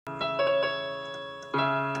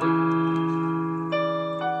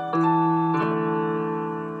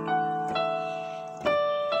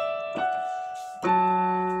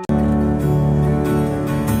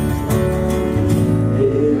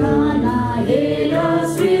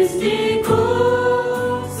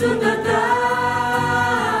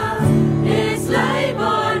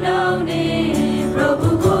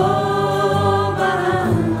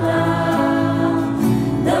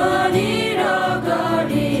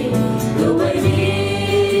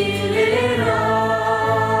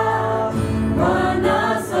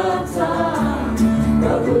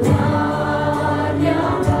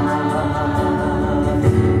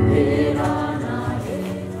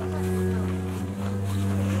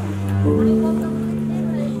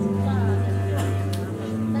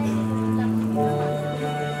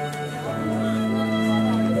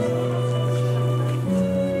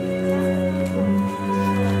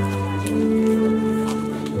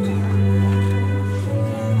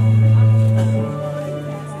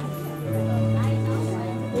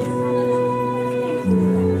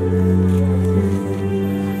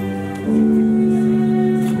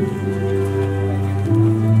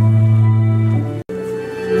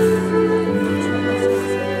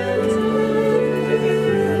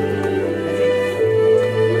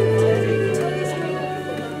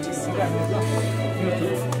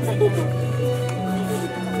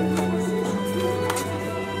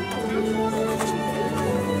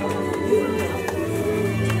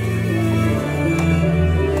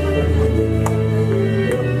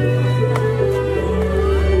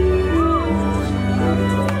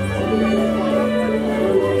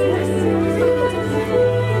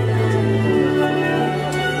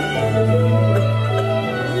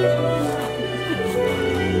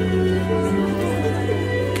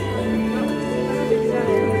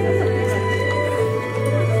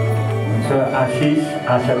आशिष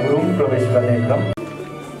आशा गुरुङ प्रवेश गर्ने क्रम।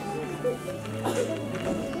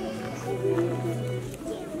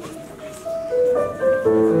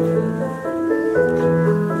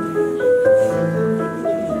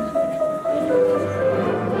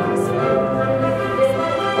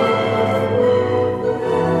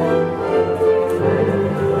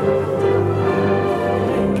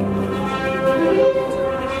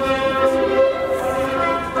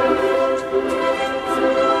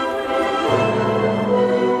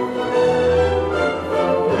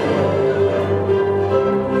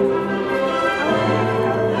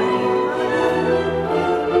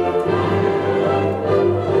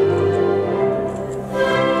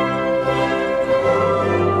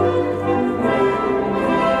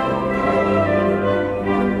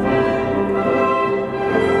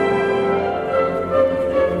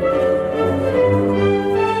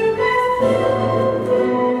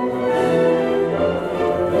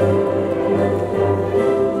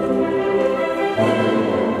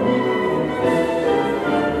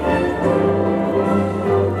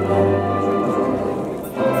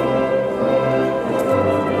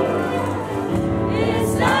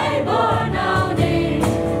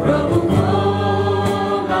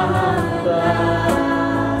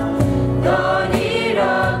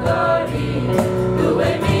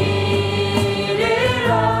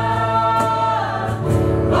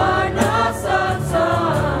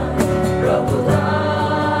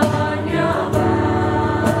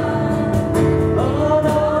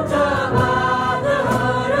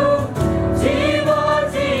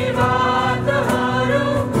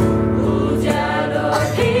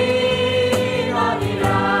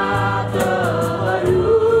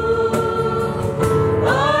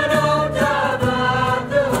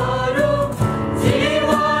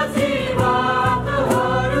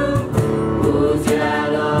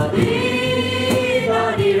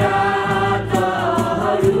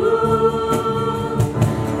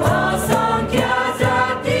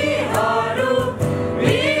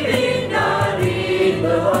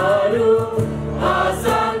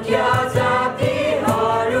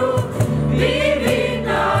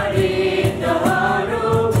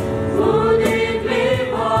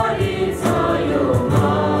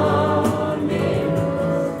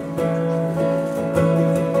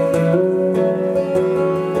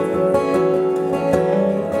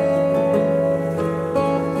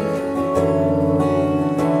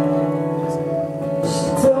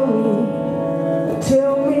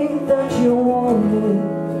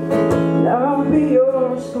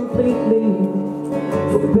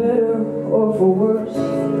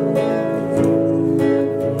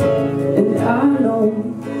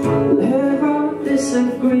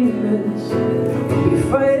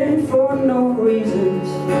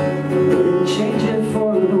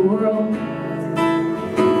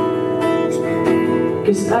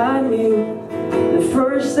 Cause I knew the The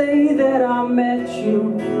first day that I met you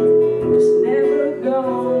was never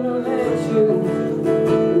gonna let you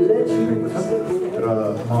र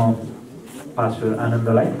म pastor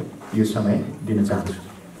आनन्दलाई यो समय दिन चाहन्छु,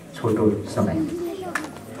 छोटो समय।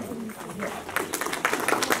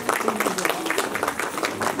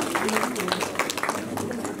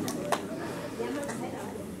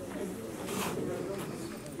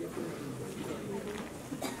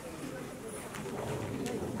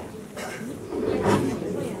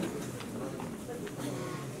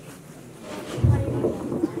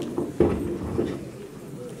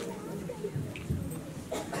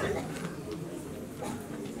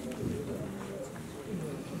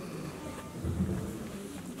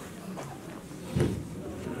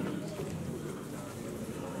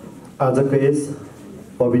 आजको यस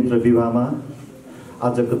पवित्र विवाहमा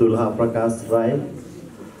आजको दुल्हा प्रकाश राय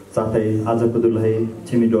साथै आजको दुल्है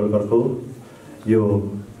छिमी डोलकरको यो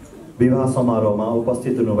विवाह समारोहमा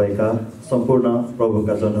उपस्थित हुनुभएका सम्पूर्ण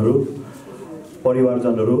प्रभुका जनहरू,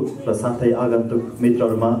 परिवारजनहरू र साथै आगन्तुक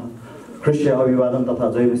मित्रहरूमा ख्रीष्टीय अभिवादन तथा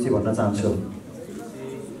जयमसी भन्न चाहन्छु।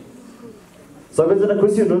 सबैजना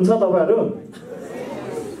खुसी हुनुहुन्छ? तपाईहरू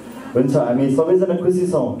हुन्छ? हामी सबैजना खुसी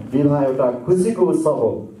छौँ। विवाह एउटा खुसीको उत्सव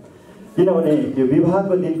हो, किनभने यो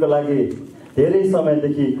विवाहको दिनको लागि धेरै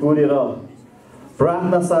समयदेखि कुरेर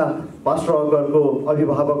प्रार्थना साथ पास्टर अगरको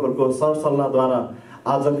अभिभावकहरूको सरसल्लाहद्वारा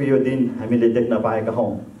आजको यो दिन हामीले देख्न पाएका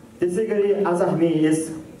हौँ। त्यसै गरी आज हामी यस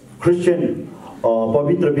क्रिस्चियन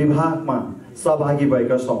पवित्र विवाहमा सहभागी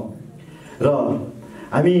भएका छौँ र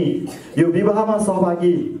हामी यो विवाहमा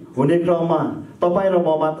सहभागी हुने क्रममा तपाईँ र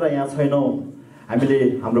म मात्र यहाँ छैनौँ। हामीले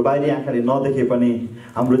हाम्रो बाहिरी आँखाले नदेखे पनि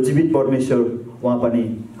हाम्रो जीवित परमेश्वर उहाँ पनि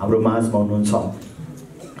हाम्रो माझमा हुनुहुन्छ।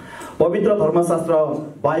 पवित्र धर्मशास्त्र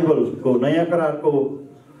बाइबलको नयाँ करारको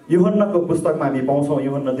यूहन्नाको पुस्तकमा हामी पाउँछौँ।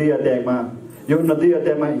 यूहन्ना 2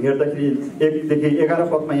 अध्यायमा हेर्दाखेरि 1 देखि 11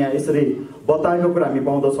 पदमा यहाँ यसरी बताएको कुरा हामी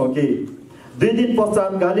पाउँदछौँ कि 2 दिन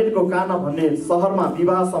पश्चात गालिलको काना भन्ने सहरमा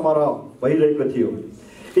विवाह समारोह भइरहेको थियो।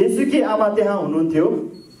 येशूकी आमा त्यहाँ हुनुहुन्थ्यो।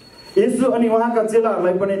 येशू अनि उहाँका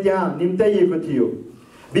चेलाहरूलाई पनि त्यहाँ निम्त्याइएको थियो।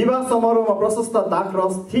 विवाह समारोहमा प्रशस्त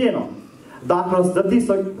दाखरस थिएन। दाखरस जति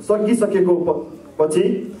सकिसकेको पछि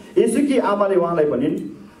येशूकी आमाले उहाँलाई भनिन्,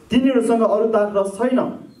 तिनीहरूसँग अरू दाखरस छैन।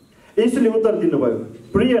 येशूले उत्तर दिनुभयो,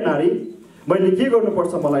 प्रिय नारी, मैले के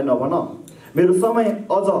गर्नुपर्छ मलाई नभन, मेरो समय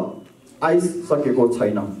अझ आइसकेको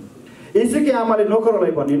छैन। येशूकी आमाले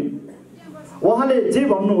नोकरलाई भनिन्, उहाँले जे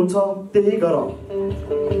भन्नुहुन्छ त्यही गर।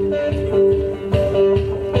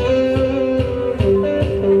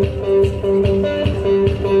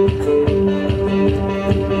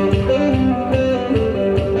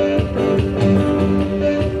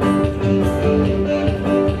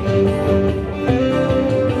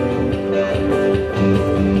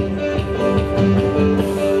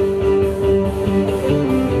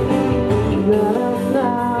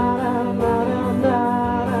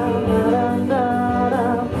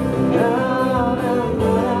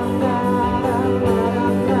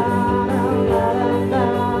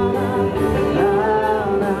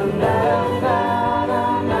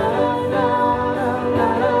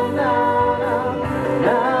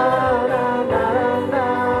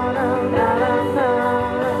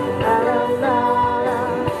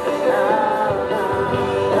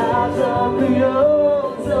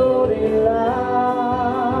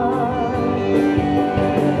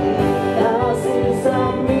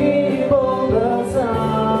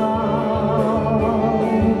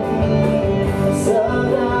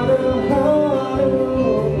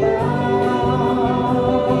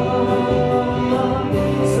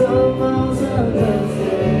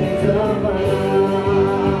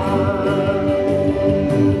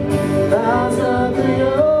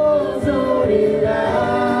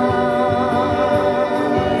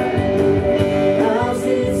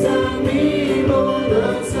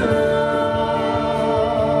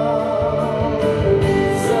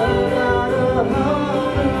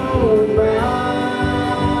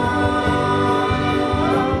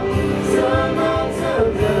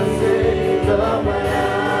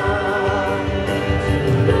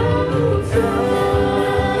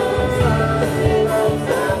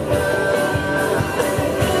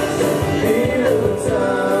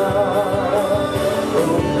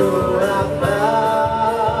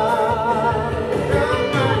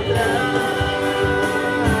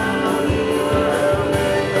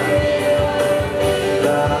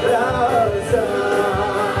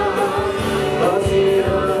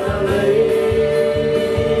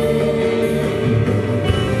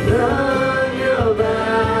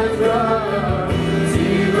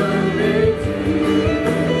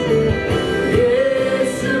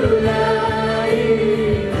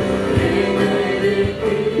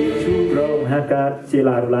 उहाँका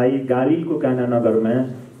चेलाहरूलाई गालीलको काना नगरमा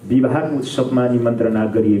विवाहको उत्सवमा निमन्त्रणा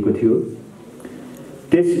गरिएको थियो।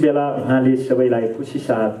 त्यसबेला उहाँले सबैलाई खुसी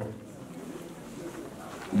साथ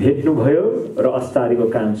भेट्नुभयो र अस्तारीको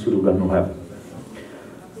काम सुरु गर्नुभयो।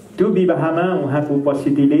 त्यो विवाहमा उहाँको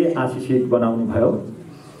उपस्थितिले आशिषित बनाउनुभयो।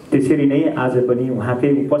 त्यसरी नै आज पनि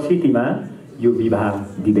उहाँकै उपस्थितिमा यो विवाह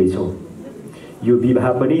दिँदैछौँ। यो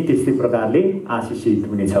विवाह पनि त्यस्तै प्रकारले आशिषित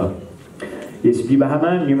हुनेछ। यस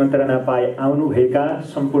विवाहमा निमन्त्रणा पाए आउनुभएका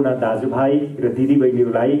सम्पूर्ण दाजुभाइ र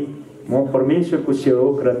दिदीबहिनीहरूलाई म परमेश्वरको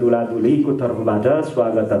सेवक र दुला दुलहीको तर्फबाट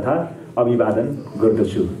स्वागत तथा अभिवादन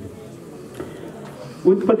गर्दछु।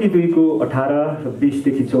 उत्पत्ति 2 को 18 र 20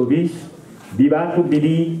 देखि 24 विवाहको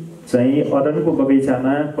विधि चाहिँ अदनको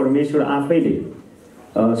बगैँचामा परमेश्वर आफैले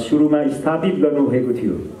सुरुमा स्थापित गर्नुभएको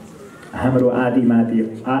थियो। हाम्रो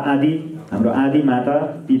आदि माता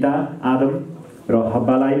पिता आदम र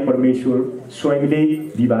हब्बालाई परमेश्वर स्वयंले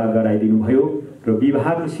विवाह गराइदिनु भयो र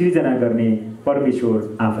विवाहको सिर्जना गर्ने परमेश्वर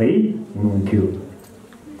आफै हुनुहुन्थ्यो।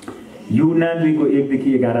 यूहन्ना 2 को 1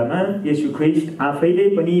 देखि 11 मा येशू ख्रीष्ट आफैले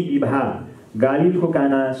पनि विवाह गालीलको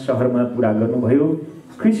काना शहरमा पूरा गर्नुभयो।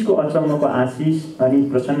 ख्रीष्टको अचम्मको आशिष अनि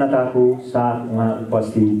प्रसन्नताको साथ उहाँ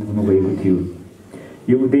उपस्थित हुनुभएको थियो।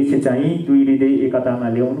 यो उद्देश्य चाहिँ दुई हृदय एकतामा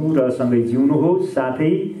ल्याउनु र सँगै जिउनु हो।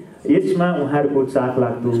 साथै यसमा उहाँहरूको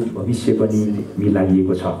चाखलाग्दो भविष्य पनि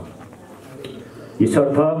मिलाइएको छ।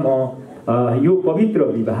 यसर्थ म यो पवित्र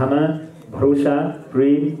विवाहमा भरोसा,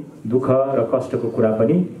 प्रेम, दुःख र कष्टको कुरा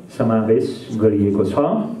पनि समावेश गरिएको छ।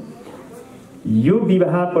 यो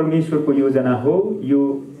विवाह परमेश्वरको योजना हो। यो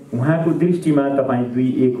उहाँको दृष्टिमा तपाईँ दुई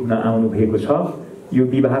एक हुन आउनु भएको छ। यो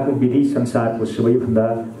विवाहको विधि संसारको सबैभन्दा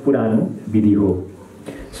पुरानो विधि हो।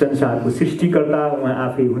 संसारको सृष्टिकर्ता उहाँ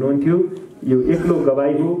आफै हुनुहुन्थ्यो। यो एक्लो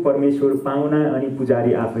गवाई हो। परमेश्वर पाहुना अनि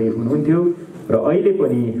पुजारी आफै हुनुहुन्थ्यो र अहिले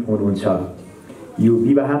पनि हुनुहुन्छ। यो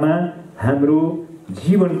विवाहमा हाम्रो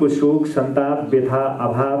जीवनको शोक, सन्ताप, व्यथा,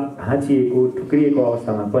 अभाव, भाँचिएको, ठुक्रिएको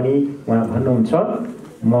अवस्थामा पनि उहाँ भन्नुहुन्छ,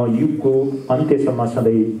 म युगको अन्त्यसम्म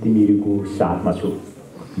सधैँ तिमीहरूको साथमा छु।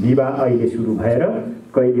 विवाह अहिले सुरु भएर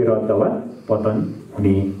कहिले रद्द वा पतन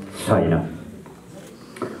हुने छैन।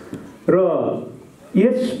 र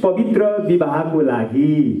यस पवित्र विवाहको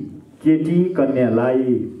लागि केटी कन्यालाई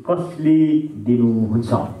कसले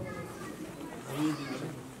दिनुहुन्छ?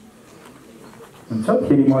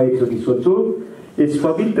 फेरि म एकचोटि सोध्छु, यस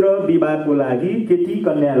पवित्र विवाहको लागि केटी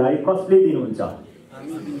कन्यालाई कसले दिनुहुन्छ?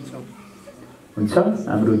 हुन्छ,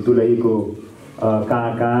 हाम्रो दुलहीको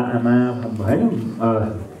काका आमा भएन,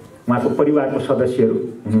 उहाँको परिवारको सदस्यहरू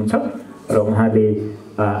हुनुहुन्छ र उहाँले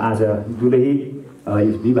आज दुलही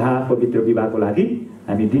यस विवाह पवित्र विवाहको लागि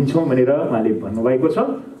हामी दिन्छौँ भनेर उहाँले भन्नुभएको छ।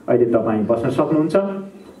 अहिले तपाईँ बस्न सक्नुहुन्छ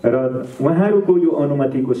र उहाँहरूको यो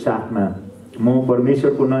अनुमतिको साथमा म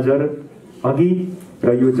परमेश्वरको नजर अघि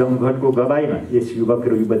र यो जमघटको गवाईमा यस युवक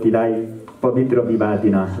र युवतीलाई पवित्र विवाह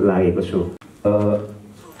दिन लागेको छु।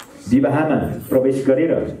 विवाहमा प्रवेश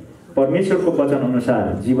गरेर परमेश्वरको वचन अनुसार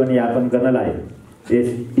जीवनयापन गर्नलाई यस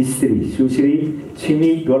स्त्री सुश्री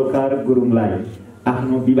छिमी डोलकार गुरुङलाई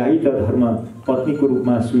आफ्नो विवाहित धर्म पत्नीको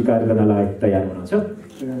रूपमा स्वीकार गर्नलाई तयार हुनुहुन्छ?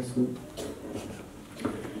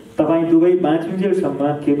 तपाईँ दुवै बाँचुन्जेलसम्म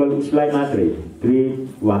केवल उसलाई मात्रै प्रेम,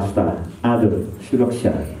 वास्ता, आदर,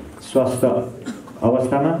 सुरक्षा, स्वस्थ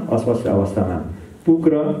अवस्थामा, अस्वस्थ अवस्थामा, पुग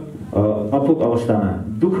र अपुग अवस्थामा,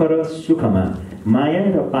 दुःख र सुखमा माया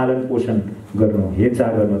र पालन पोषण गर्नु,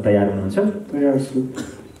 हेरचाह गर्नु तयार हुनुहुन्छ? तयार छु।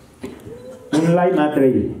 उनलाई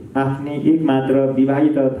मात्रै आफ्नी एकमात्र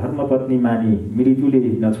विवाहित धर्मपत्नी मानी मृत्युले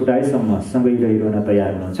नछुटाएसम्म सँगै रहिरहन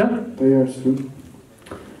तयार हुनुहुन्छ? तयार छु।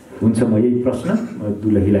 हुन्छ, म यही प्रश्न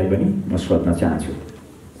दुलहीलाई पनि म सोध्न चाहन्छु।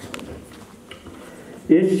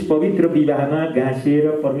 यस पवित्र विवाहमा गाँसिएर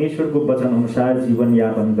परमेश्वरको वचन अनुसार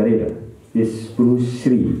जीवनयापन गरेर यस पुरुष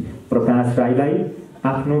श्री प्रकाश राईलाई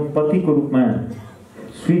आफ्नो पतिको रूपमा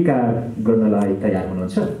स्वीकार गर्नलाई तयार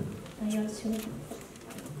हुनुहुन्छ?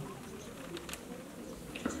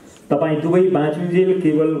 तपाईँ दुवै बाँचुन्जेल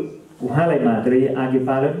केवल उहाँलाई मात्रै आज्ञा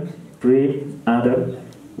पालन, प्रेम, आदर,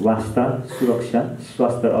 वास्ता, सुरक्षा,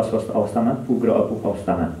 स्वस्थ र अस्वस्थ अवस्थामा, पुग र अपुग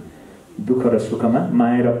अवस्थामा, दुःख र सुखमा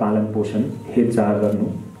माया र पालन पोषण हेरचाह गर्नु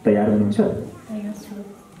तयार हुनुहुन्छ?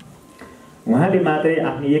 उहाँलाई मात्रै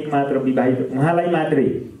आफ्नो एकमात्र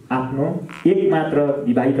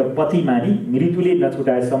विवाहित पति मानी मृत्युले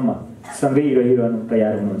नछुटाएसम्म सँगै रहिरहनु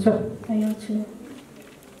तयार हुनुहुन्छ?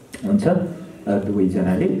 हुन्छ,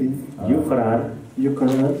 दुवैजनाले यो करार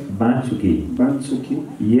बाँच्छु कि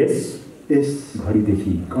यस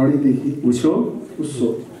घडीदेखि उसो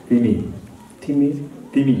तिमी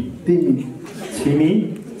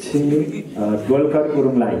छिमी डोलकर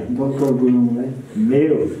गुरुङलाई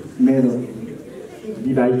मेरो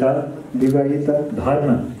विवाहित विवाहित धर्म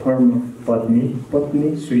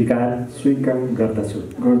पत्नी स्वीकार गर्दछु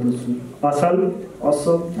असल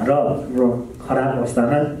र खराब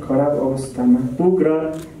अवस्थामा पुग र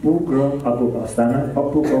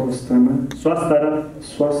अपुग अवस्थामा स्वस्थ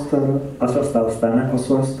र अस्वस्थ अवस्थामा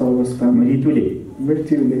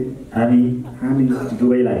मृत्युले हामी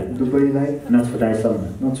दुवैलाई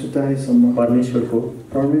नछुटाएसम्म परमेश्वरको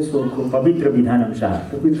पवित्र विधान अनुसार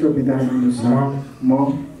म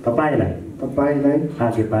तपाईलाई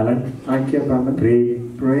आज्ञा पालन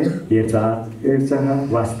प्रेम हेरचाह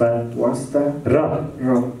वास्ता र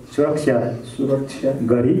सुरक्षा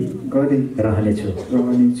गरी रहनेछु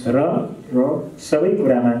र सबै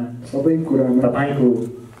कुरामा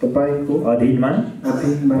तपाईको अधीनमा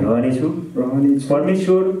रहनेछु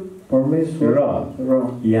परमेश्वर र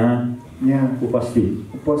यहाँ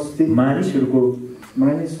उपस्थित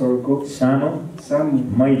मानिसहरूको सामु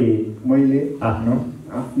मैले आफ्नो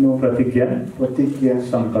प्रतिज्ञा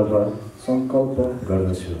संकल्प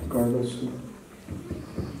गर्दछु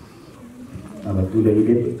अब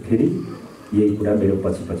दुलैले फेरि यही कुरा मेरो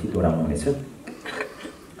पछि दोहोऱ्याउनु हुनेछ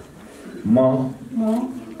म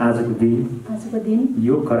आजको दिन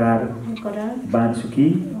यो करार बाँध्छु कि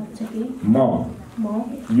म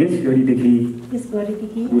यस घडीदेखि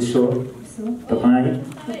उसो तपाईँ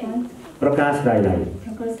प्रकाश राईलाई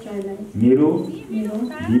मेरो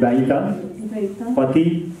विवाहित पति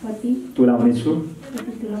तुलाउनेछु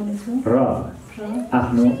र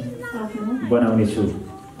आफ्नो बनाउनेछु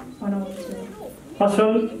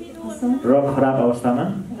असल र खराब अवस्थामा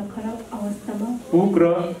पुग र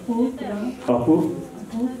अपुग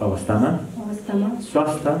अवस्थामा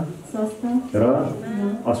स्वस्थ र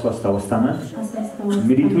अस्वस्थ अवस्थामा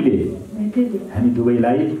मृत्युले हामी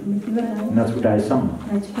दुवैलाई नछुटाएसम्म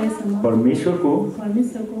परमेश्वरको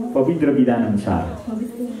पवित्र विधान अनुसार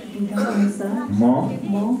म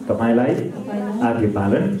तपाईलाई आज्ञा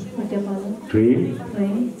पालन प्रेम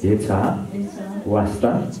हेरचाह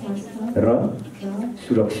वास्ता र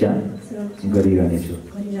सुरक्षा गरिरहनेछु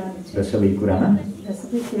र सबै कुरामा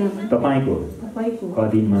तपाईको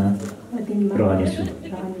अधीनमा रहनेछु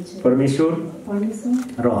परमेश्वर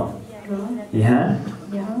र यहाँ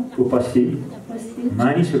उपस्थित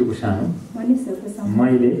मानिसहरूको सामु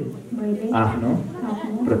मैले आफ्नो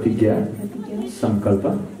प्रतिज्ञा संकल्प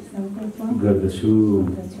गर्दछु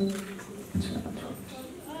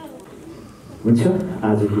हुन्छ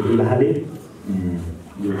आजको दुलहाले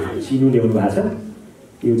यो चिनो ल्याउनु भएको छ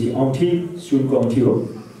यो चाहिँ औँठी सुनको औँठी हो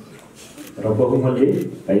र बहुमूल्य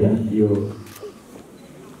हैन यो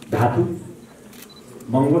धातु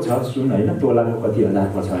महँगो छ सुन हैन तोलाको कति हजार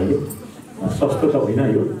पर्छ अहिले सस्तो त होइन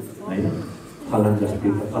यो हैन फलान जस्तै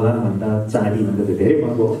फलानभन्दा चाँदीभन्दा त धेरै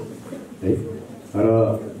महँगो हो है र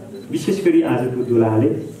विशेष गरी आजको दुलहाले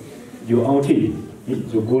यो औँठी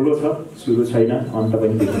जो गोलो छ सुरु छैन अन्त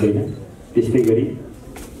पनि देखिँदैन त्यस्तै गरी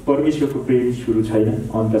परमेश्वरको प्रेम सुरु छैन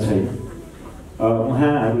अन्त छैन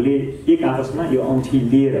उहाँहरूले एक आपसमा यो औँठी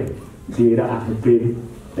दिएर आफ्नो प्रेम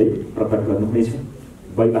है प्रकट गर्नुहुनेछ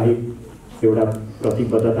वैवाहिक एउटा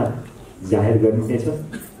प्रतिबद्धता जाहेर गर्नुहुनेछ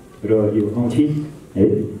र यो औँठी है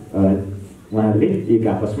उहाँहरूले एक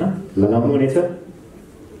आपसमा लगाउनुहुनेछ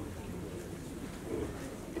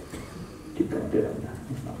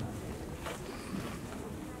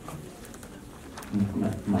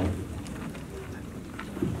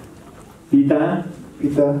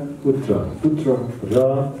पिता पुत्र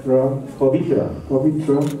र पवित्र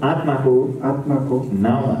आत्माको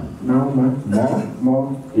नाममा म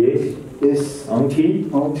यस औँठी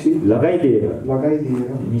लगाइदिएर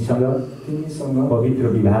तिमीसँग पवित्र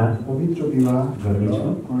विवाह गर्नेछु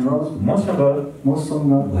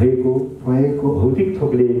मसँग भएको भौतिक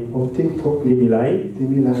थोकले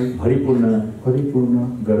तिमीलाई भरिपूर्ण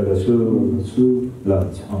गर्दछु ल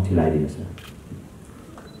औँठी लगाइदिनुहोस्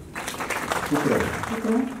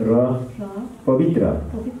र पवित्र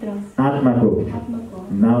आत्माको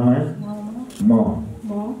नाममा म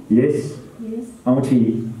यस औँठी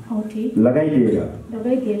लगाइदिएर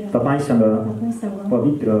तपाईसँग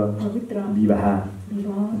पवित्र विवाह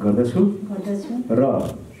गर्दछु र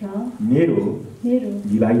मेरो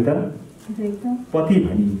विवाहित पति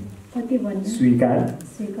भनी स्वीकार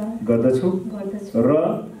गर्दछु र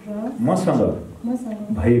मसँग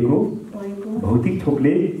भएको भौतिक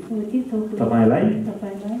थोकले तपाईलाई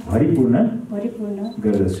भरिपूर्ण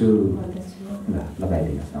गर्दछु ल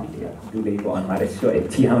लगाइदिनुहोस् न दुलैको अनुहार यसो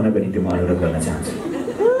चिहाउनको निम्ति म अनुरोध गर्न चाहन्छु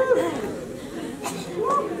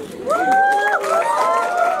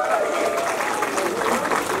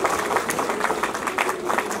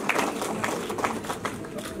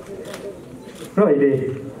र अहिले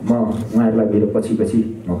म उहाँहरूलाई मेरो पछि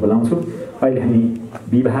म बोलाउँछु। अहिले हामी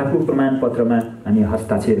विवाहको प्रमाणपत्रमा हामी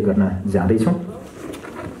हस्ताक्षर गर्न जाँदैछौँ।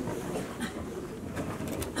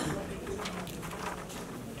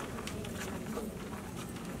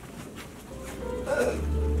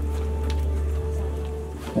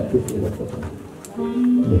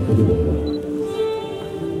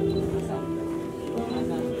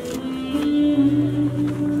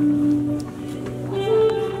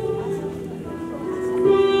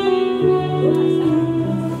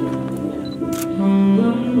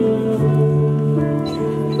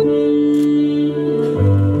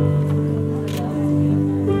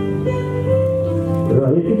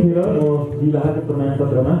 विवाहको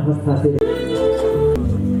प्रमाणपत्रमा हस्ताक्षर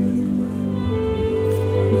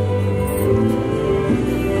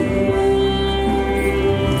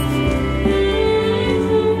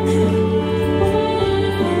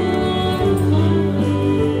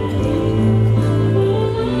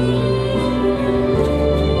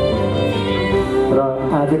र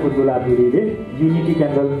आजको दुलाधुरीले युनिटी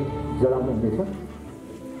क्यान्डल जलाउनु हुनेछ।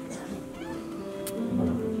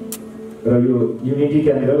 र यो युनिटी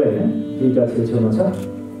क्यान्डल होइन दुईवटा छेउछेउमा छ।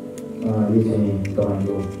 यो चाहिँ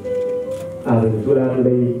तपाईँको आजको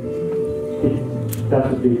दुलाधुरी छुट्टा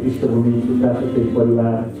छुट्टै पृष्ठभूमि, छुट्टा छुट्टै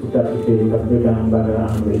परिवार, छुट्टा छुट्टै गाउँबाट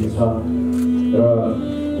आउनुभएको छ र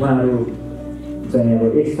उहाँहरू चाहिँ अब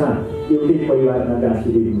एकसाथ एउटै परिवारमा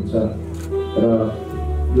गाँसिँदै हुनुहुन्छ र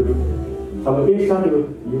यो अब एकसाथ यो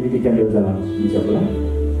युनिटी क्यान्डल जलाउनु बिचकोलाई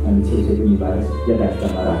हामी छेउछेउको निभाएर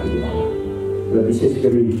यथास्थानमा राखिदिनु र विशेष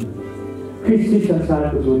गरी कृषि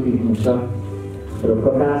संसारको ज्योति हुनुहुन्छ र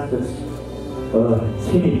प्रकाश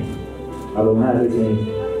छिमी अब उहाँहरूले चाहिँ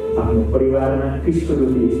आफ्नो परिवारमा कृषिको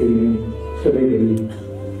ज्योति यसरी नै सधैँभरि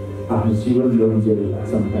आफ्नो जीवन ल्याउन्जेल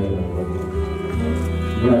चम्काइरहनु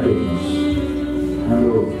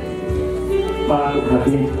हाम्रो पाको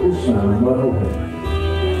खातिर उसमा मर्नु भयो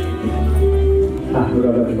आफ्नो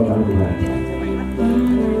रगत बगाउनु भयो।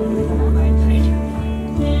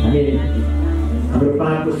 हामी हाम्रो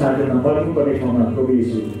पापको साधनमा मर्नुपर्ने ठाउँमा प्रभु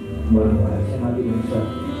येशू मर्नुभयो, क्षमा दिनुहुन्छ,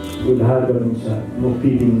 उद्धार गर्नुहुन्छ, मुक्ति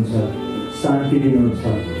दिनुहुन्छ, शान्ति दिनुहुन्छ,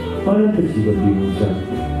 अनन्त जीवन दिनुहुन्छ।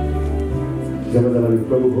 जब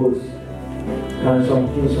प्रभु होस् खान्छौँ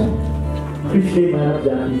पिउँछौँ ख्रिस्टले मानव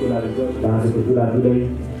जातिको लागि बाँचेको दुलाधुलै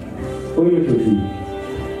पहिलोचोटि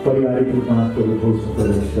पारिवारिक रूपमा प्रभु होस्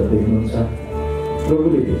प्रवेश गर्दै हुनुहुन्छ।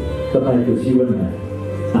 प्रभुले तपाईँको जीवनमा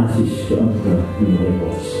आशिष र अनुग्रह दिनुभएको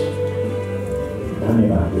होस्।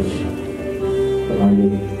 धन्यवाद होस्, तपाईँले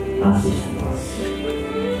आशिष दिनुहोस्।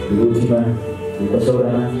 रोटीमा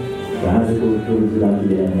कसौरामा आजको प्रभु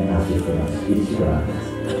दुलाधुले हामीलाई आशिष दिनुहोस्।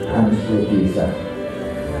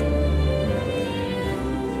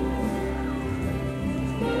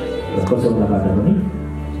 र कसौराबाट पनि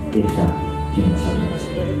एकसाथ दिन सक्नुहुन्छ।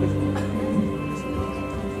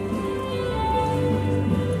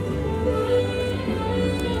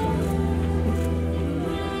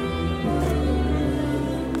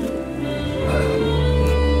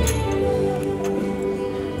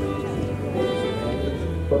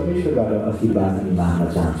 परमेश्वरबाट आशीर्वाद हामी माग्न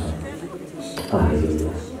चाहन्छौँ।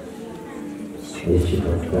 हालेलुया। Yes,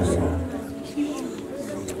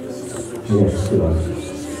 Lord.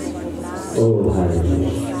 Oh,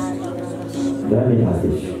 hallelujah. धन्यवाद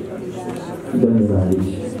ईश्वर, धन्यवाद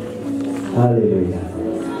ईश्वर। हालेलुया।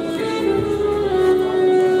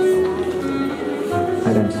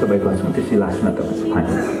 आइरन सबैको छौँ त्यसै लास्टमा त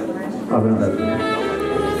फाइनल अब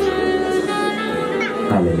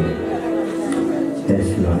हालेलुया। Yes,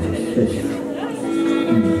 Lord. Yes.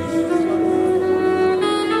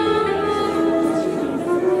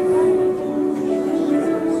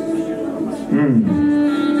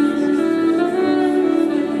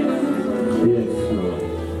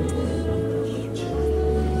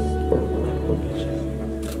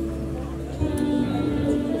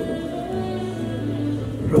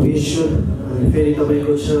 प्रभु ईश्वर, हामी फेरि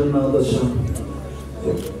तपाईँको चरणमा आउँदछौँ।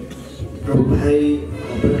 प्रभु भाइ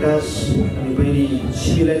प्रकाश अनि बहिनी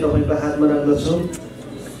छिमीलाई तपाईँको हातमा राख्दछौँ।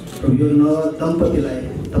 प्रभु यो नव दम्पतिलाई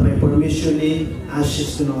तपाईँ परमेश्वरले आशिष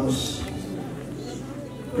दिनुहोस्।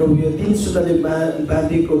 प्रभु यो 3 सूत्रले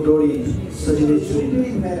बाँधेको डोरी सजिलै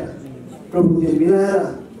चुरिँदैन। प्रभु त्यो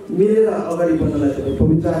मिलेर अगाडि बढ्नलाई तपाईँ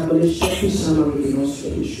पवित्र आत्माले शक्ति सामग्री दिनुहोस्।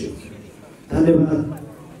 ईश्वर धन्यवाद,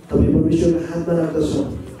 तपाईँ परमेश्वरको हातमा राख्दछौँ।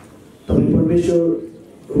 तपाईँ परमेश्वर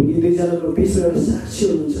यी दुईजनाको बिचमा साक्षी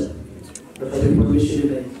हुनुहुन्छ र तपाईँ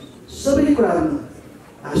परमेश्वरलाई सबै कुरामा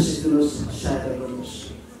आशिष दिनुहोस्, सहायता गर्नुहोस्।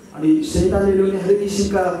 अनि शैतानले ल्याउने हरेक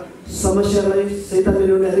किसिमका समस्यालाई, शैतानले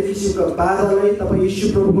ल्याउने हरेक किसिमका बाधालाई तपाईँ यीशु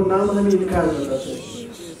प्रभुको नाममा हामी इन्कार गर्दछौँ।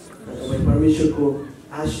 तपाईँ परमेश्वरको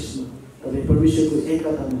आशिषमा तपाईँ परमेश्वरको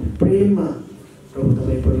एकतामा प्रेममा प्रभु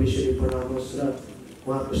तपाईँ परमेश्वरले पढाउनुहोस् र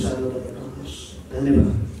उहाँको साधना देखाउनुहोस्। धन्यवाद।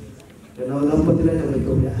 र नवदम्पतिलाई तपाईँ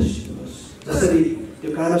प्रभुले आशिष दिनुहोस्। जसरी यो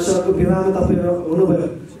कालासरको विवाहमा तपाईँ हुनुभयो,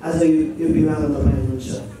 आज यो विवाहमा तपाईँ हुनुहुन्छ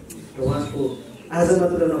र उहाँको आज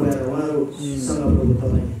मात्र नभएर उहाँहरूसँग प्रभु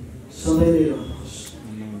तपाईँ सँगै नै रहनुहोस्।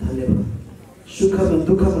 धन्यवाद। सुखमा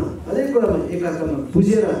दुःखमा हरेक कुरामा एकाकामा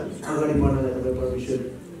बुझेर अगाडि बढ्नलाई तपाईँ परमेश्वर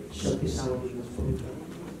शक्ति सामर्थ्य दिनुहोस्। पवित्र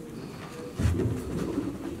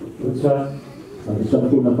हुन्छ। हामी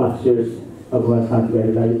सम्पूर्ण पास्टर्स अगुवा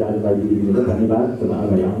साथीहरूलाई दाजुभाइ दिदीबहिनीको धन्यवाद। तपाईँ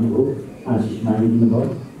अगाडि आउनुभयो, आशिष मागिदिनुभयो।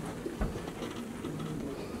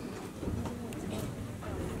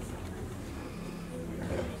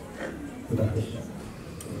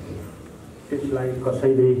 त्यसलाई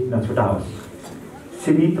कसैले नछुटाओस्।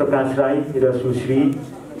 श्री प्रकाश राई र सुश्री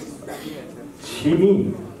छिमी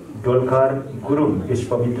डोलकर गुरुङ यस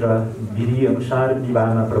पवित्र विधि अनुसार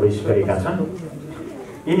विवाहमा प्रवेश गरेका छन्।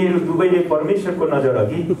 यिनीहरू दुवैले परमेश्वरको नजर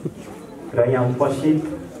अघि र यहाँ उपस्थित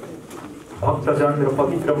भक्तजन र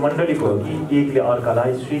पवित्र मण्डलीको अघि एकले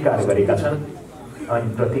अर्कालाई स्वीकार गरेका छन्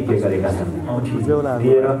अनि प्रतिज्ञा गरेका छन्। औँठी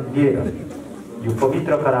लिएर यो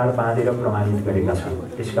पवित्र करार बाँधेर प्रमाणित गरेका छन्।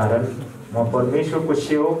 त्यसकारण म परमेश्वरको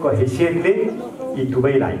सेवकको हैसियतले यी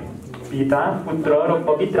दुवैलाई पिता, पुत्र र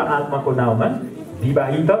पवित्र आत्माको नाउँमा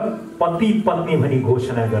विवाहित पति पत्नी भनी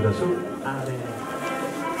घोषणा गर्दछु। आमेन।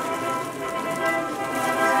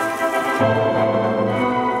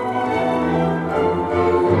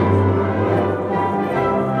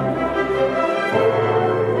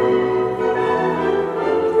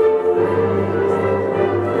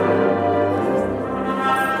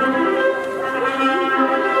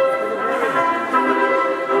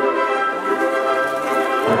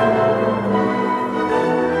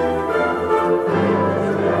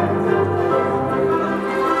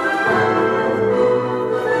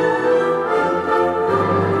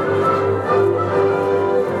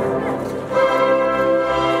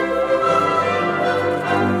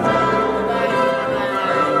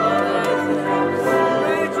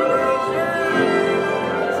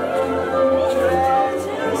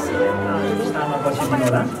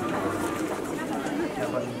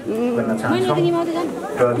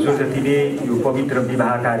 र जो जतिले यो पवित्र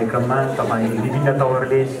विवाह कार्यक्रममा तपाईँ विभिन्न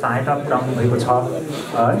तवरले सहायता पुर्याउनु भएको छ,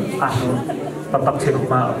 आफ्नो प्रत्यक्ष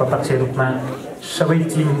रूपमा अप्रत्यक्ष रूपमा सबै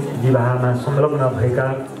टिम विवाहमा संलग्न भएका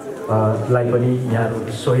लाई पनि यहाँहरू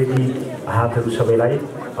सहयोगी हातहरू सबैलाई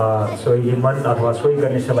सहयोगी मन अथवा सहयोग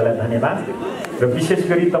गर्ने सबैलाई धन्यवाद। र विशेष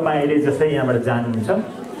गरी तपाईँले जसै यहाँबाट जानुहुन्छ,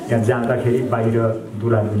 यहाँ जाँदाखेरि बाहिर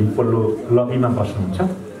दुरादुली पल्लो लबीमा बस्नुहुन्छ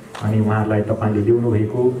अनि उहाँहरूलाई तपाईँले ल्याउनु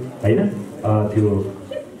भएको होइन त्यो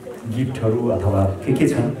गिफ्टहरू अथवा के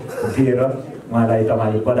छन् दिएर उहाँलाई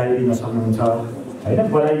तपाईँले बधाई दिन सक्नुहुन्छ होइन।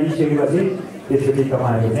 बधाई दिइसकेपछि त्यसपछि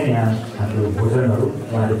तपाईँहरू नै यहाँ हाम्रो भोजनहरू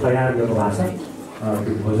उहाँले तयार गर्नुभएको छ,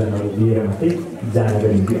 त्यो भोजनहरू दिएर मात्रै जानको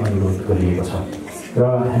निम्ति अनुरोध गरिएको छ। र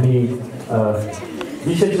हामी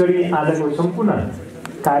विशेष गरी आजको सम्पूर्ण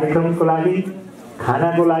कार्यक्रमको लागि,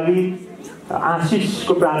 खानाको लागि,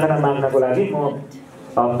 आशिषको प्रार्थना माग्नको लागि म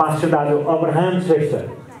पास्टर दाजु अब्राहम श्रेष्ठ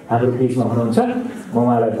हाम्रो बिचमा हुनुहुन्छ। म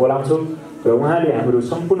उहाँलाई बोलाउँछु र उहाँले हाम्रो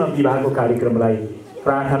सम्पूर्ण विवाहको कार्यक्रमलाई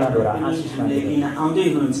प्रार्थनाद्वारा आशिष लिन आउँदै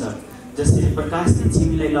हुनुहुन्छ। जसरी प्रकाश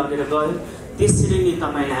छिमीलाई लगेर गयो त्यसरी नै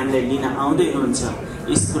तपाईँले हामीलाई लिन आउँदै हुनुहुन्छ।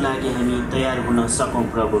 यसको लागि हामी तयार हुन सकौँ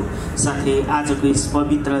प्रभु। साथै आजको यस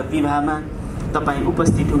पवित्र विवाहमा तपाईँ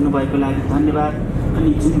उपस्थित हुनुभएको लागि धन्यवाद।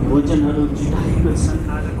 अनि जुन भोजनहरू जुटाएको छन्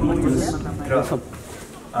आजको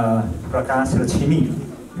प्रकाश र छिमी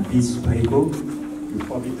बिच भएको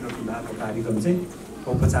पवित्र विवाहको कार्यक्रम चाहिँ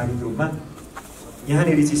औपचारिक रूपमा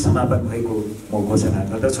यहाँनिर चाहिँ समापन भएको म घोषणा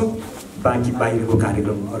गर्दछु। बाँकी बाहिरको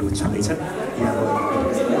कार्यक्रमहरू छँदैछन्।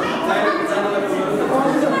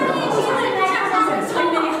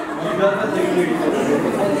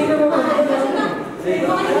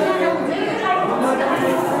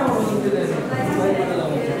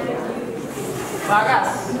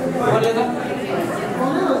 Prakash, boleh tak?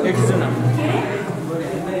 Excuse me.